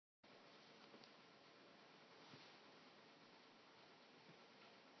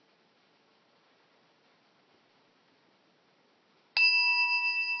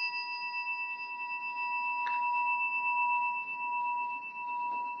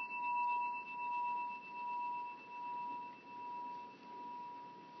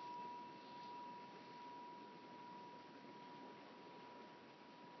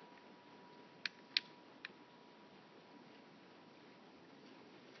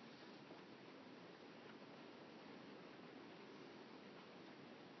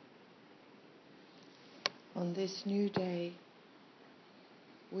On this new day,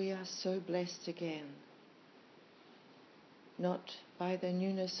 we are so blessed again, not by the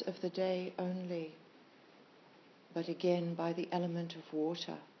newness of the day only, but again by the element of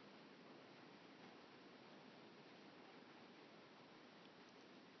water.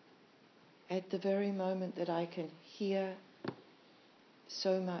 At the very moment that I can hear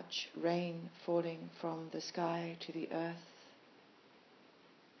so much rain falling from the sky to the earth,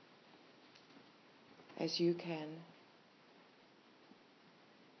 as you can,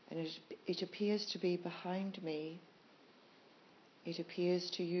 and it appears to be behind me, it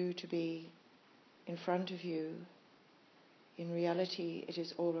appears to you to be in front of you. In reality, it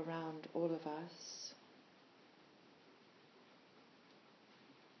is all around all of us.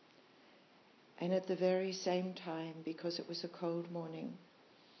 And at the very same time, because it was a cold morning,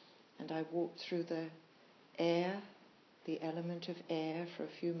 and I walked through the air, the element of air, for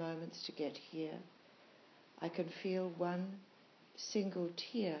a few moments to get here, I can feel one single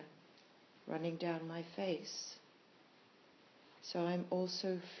tear running down my face. So I'm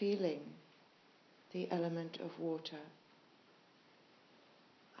also feeling the element of water.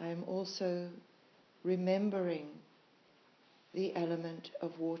 I'm also remembering the element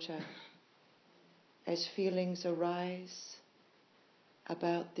of water as feelings arise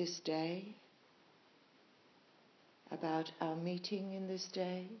about this day, about our meeting in this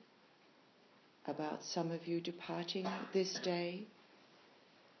day, about some of you departing this day,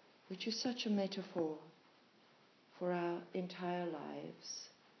 which is such a metaphor for our entire lives,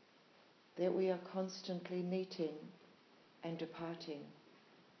 that we are constantly meeting and departing,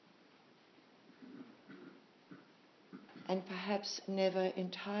 and perhaps never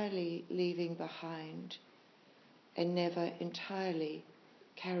entirely leaving behind and never entirely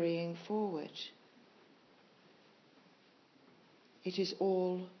carrying forward. It is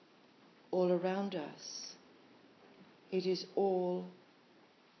all around us. It is all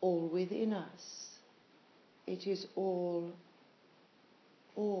within us. It is all.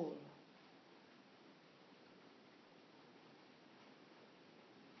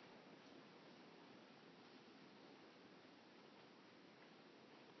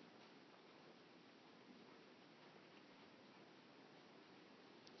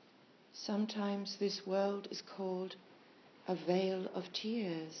 Sometimes this world is called a vale of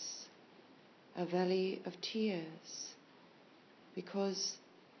tears, a valley of tears, because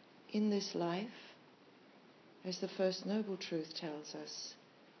in this life, as the First Noble Truth tells us,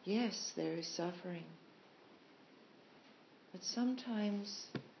 yes, there is suffering. But sometimes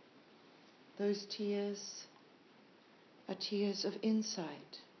those tears are tears of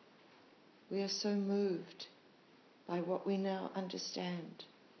insight. We are so moved by what we now understand.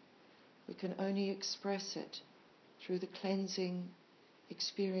 We can only express it through the cleansing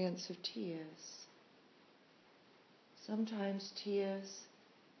experience of tears. Sometimes tears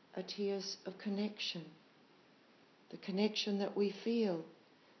are tears of connection. The connection that we feel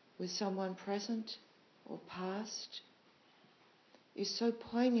with someone present or past is so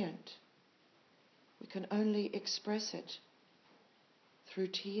poignant, we can only express it through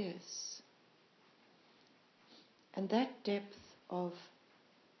tears. And that depth of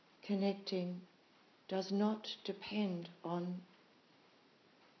connecting does not depend on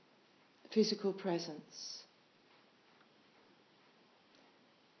physical presence.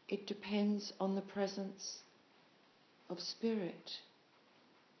 It depends on the presence of spirit,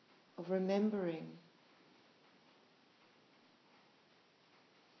 of remembering,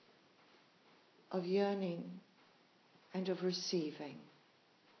 of yearning, and of receiving.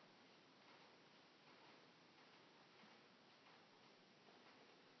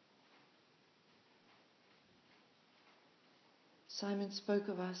 Simon spoke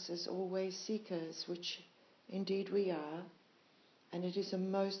of us as always seekers, which indeed we are, and it is a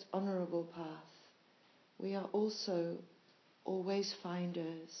most honourable path. We are also always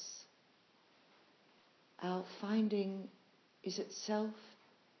finders. Our finding is itself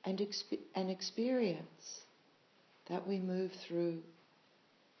an experience that we move through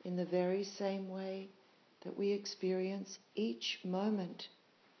in the very same way that we experience each moment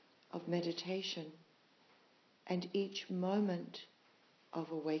of meditation and each moment of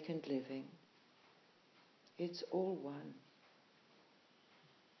awakened living. It's all one.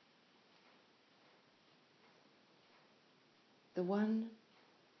 The one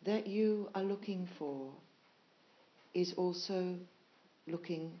that you are looking for is also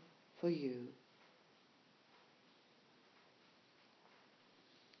looking for you.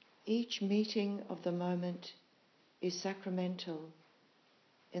 Each meeting of the moment is sacramental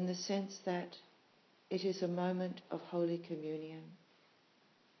in the sense that it is a moment of Holy Communion.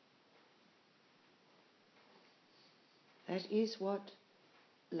 That is what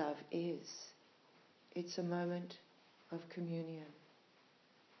love is. It's a moment of communion.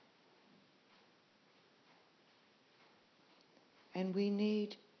 And we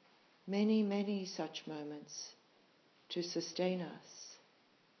need many, many such moments to sustain us.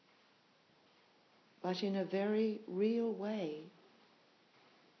 But in a very real way,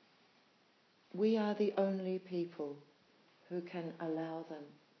 we are the only people who can allow them.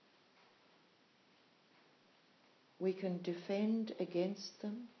 We can defend against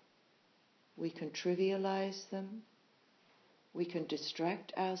them. We can trivialize them. We can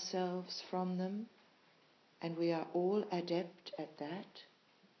distract ourselves from them. And we are all adept at that.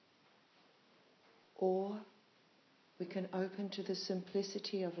 Or we can open to the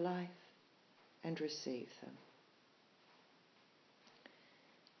simplicity of life and receive them.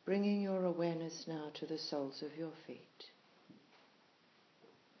 Bringing your awareness now to the soles of your feet.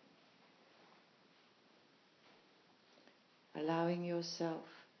 Allowing yourself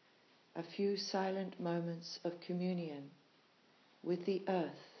a few silent moments of communion with the earth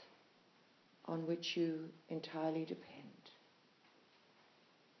on which you entirely depend.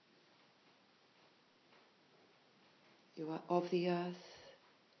 You are of the earth,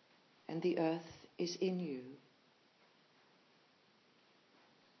 and the earth is in you.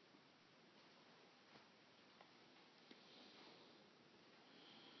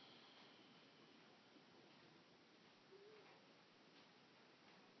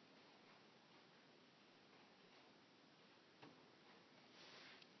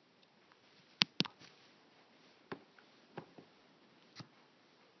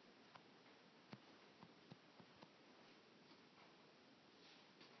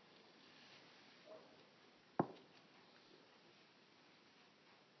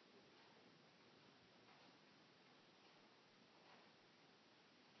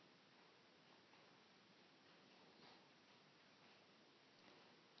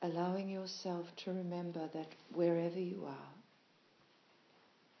 Allowing yourself to remember that wherever you are,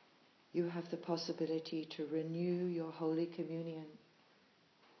 you have the possibility to renew your holy communion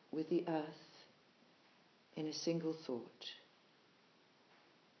with the earth in a single thought.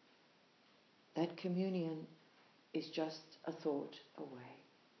 That communion is just a thought away.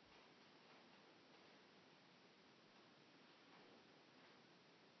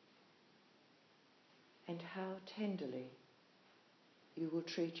 And how tenderly you will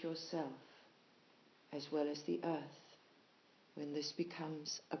treat yourself as well as the earth when this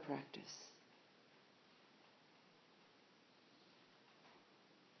becomes a practice.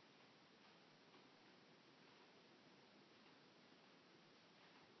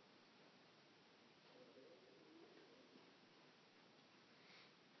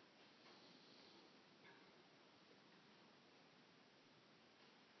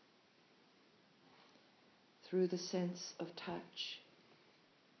 Through the sense of touch,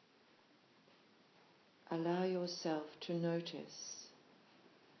 allow yourself to notice,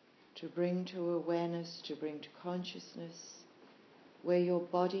 to bring to awareness, to bring to consciousness where your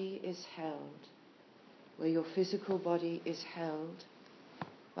body is held, where your physical body is held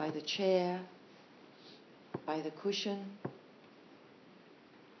by the chair, by the cushion,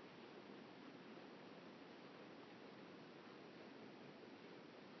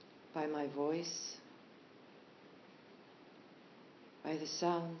 by my voice, by the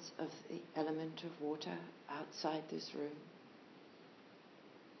sounds of the element of water outside this room.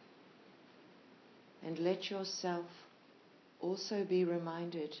 And let yourself also be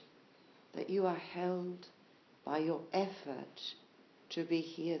reminded that you are held by your effort to be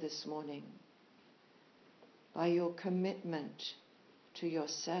here this morning, by your commitment to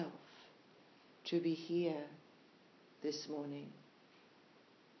yourself to be here this morning.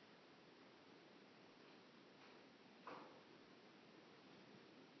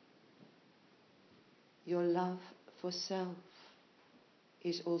 Your love for self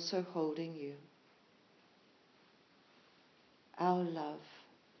is also holding you. Our love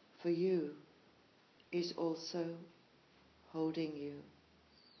for you is also holding you.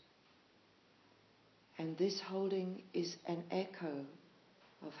 And this holding is an echo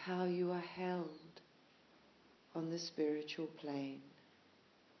of how you are held on the spiritual plane.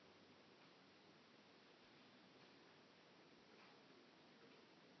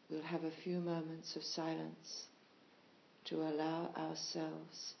 We'll have a few moments of silence to allow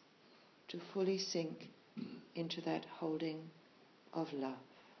ourselves to fully sink into that holding of love.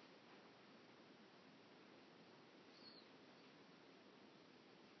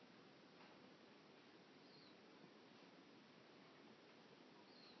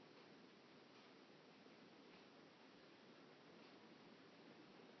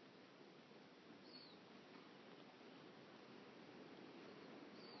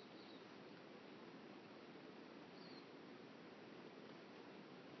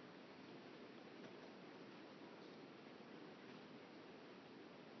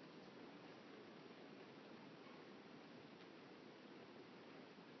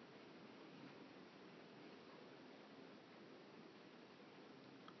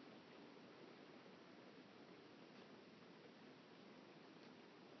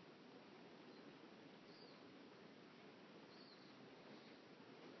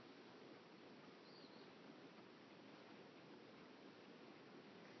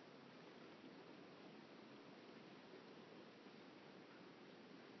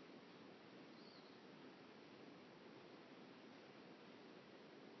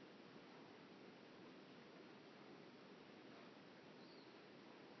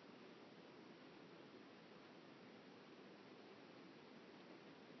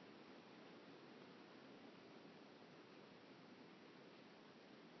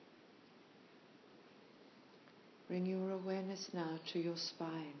 Bring your awareness now to your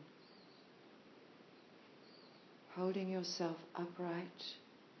spine, holding yourself upright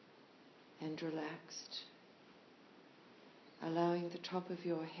and relaxed, allowing the top of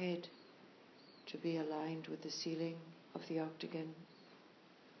your head to be aligned with the ceiling of the octagon,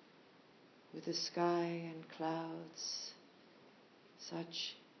 with the sky and clouds,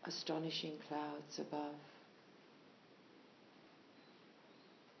 such astonishing clouds above.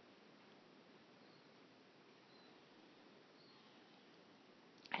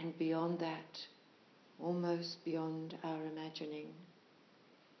 And beyond that, almost beyond our imagining,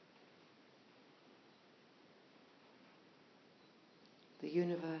 the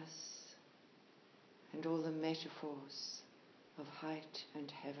universe and all the metaphors of height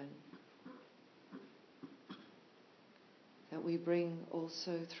and heaven that we bring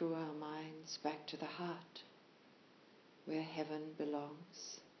also through our minds back to the heart, where heaven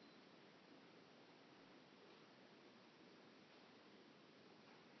belongs.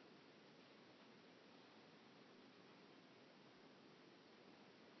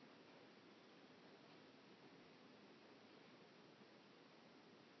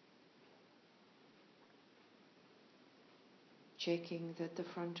 Checking that the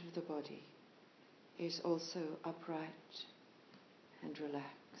front of the body is also upright and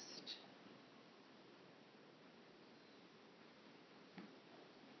relaxed.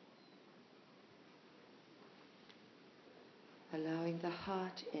 Allowing the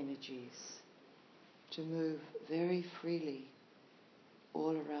heart energies to move very freely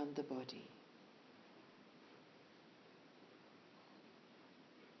all around the body.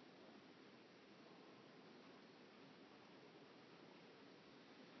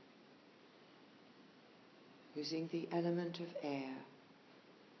 Using the element of air,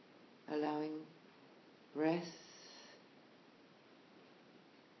 allowing breath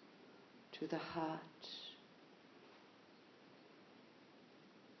to the heart,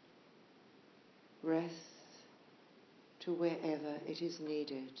 breath to wherever it is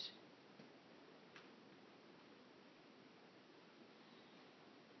needed.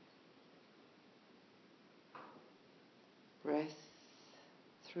 Breath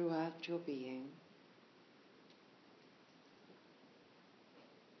throughout your being.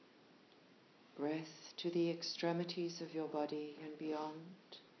 Breath to the extremities of your body and beyond.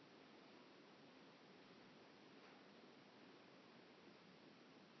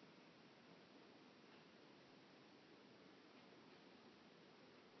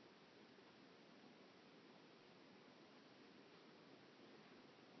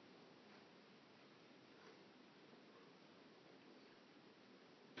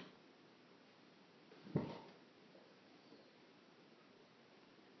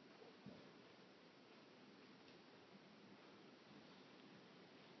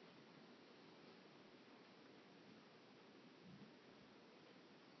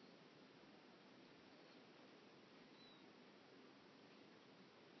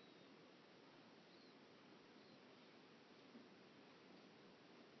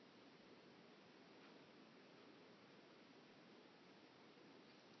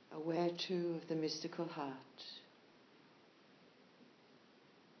 Aware too of the mystical heart,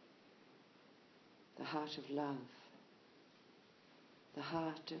 the heart of love, the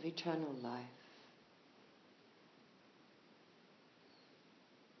heart of eternal life,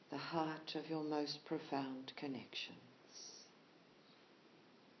 the heart of your most profound connections.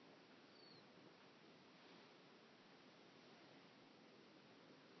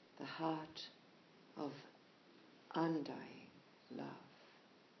 The heart of undying love.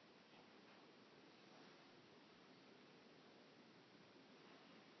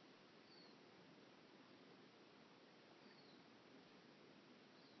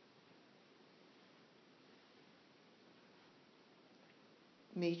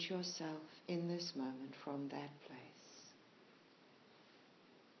 Meet yourself in this moment from that place.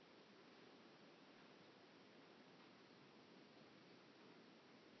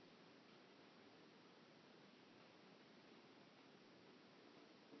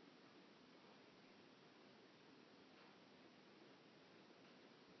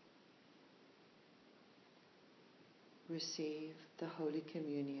 Receive the Holy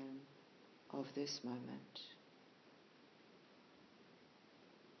Communion of this moment.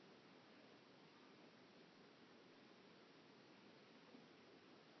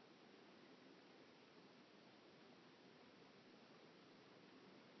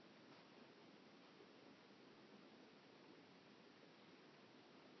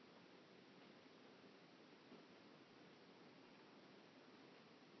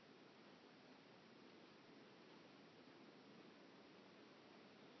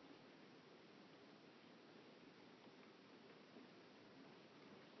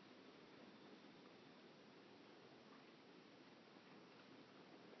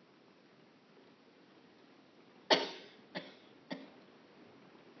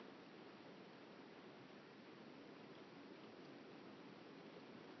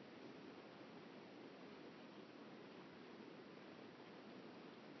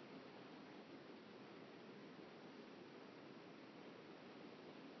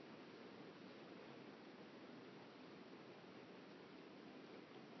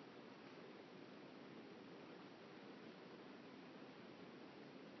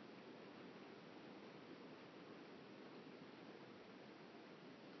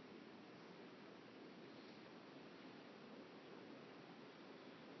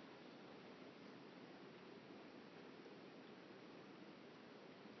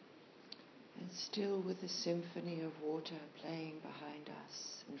 still with the symphony of water playing behind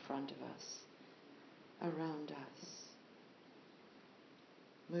us, in front of us, around us.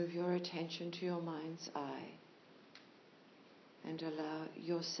 Move your attention to your mind's eye and allow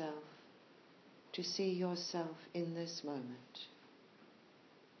yourself to see yourself in this moment.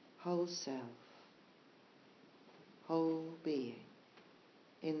 Whole self, whole being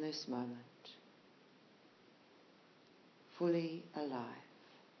in this moment. Fully alive.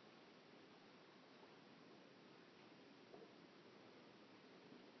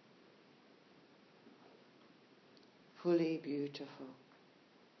 Fully beautiful.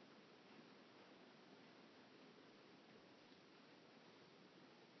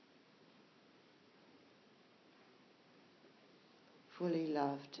 Fully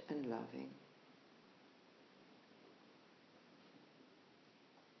loved and loving.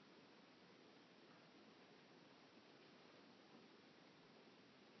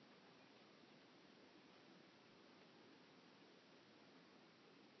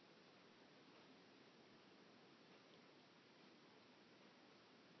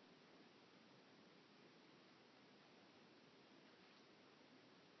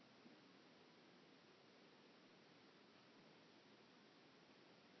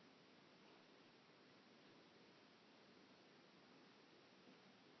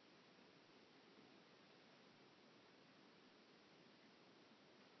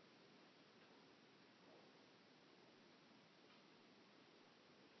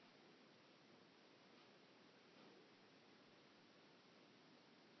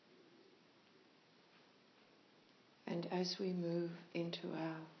 And as we move into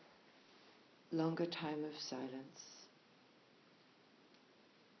our longer time of silence,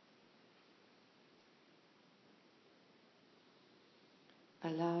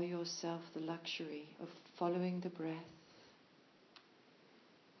 allow yourself the luxury of following the breath,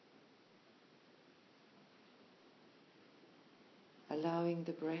 allowing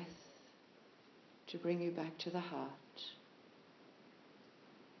the breath to bring you back to the heart,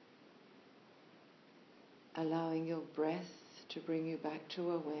 allowing your breath to bring you back to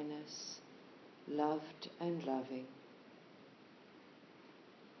awareness, loved and loving,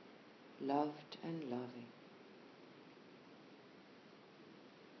 loved and loving.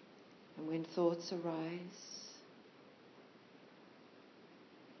 And when thoughts arise,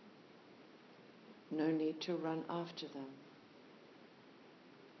 no need to run after them.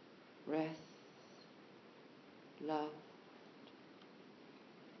 Breath, loved,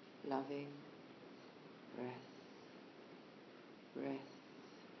 loving, breath, breath,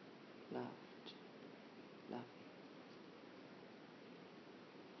 loved, loving.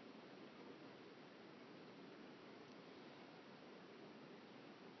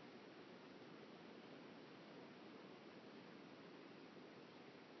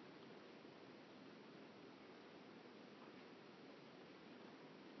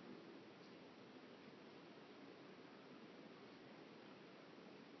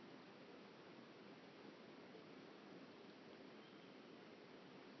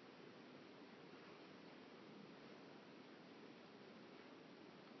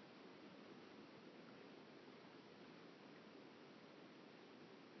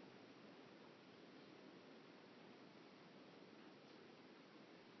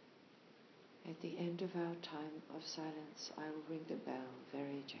 At the end of our time of silence, I will ring the bell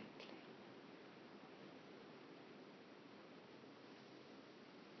very gently.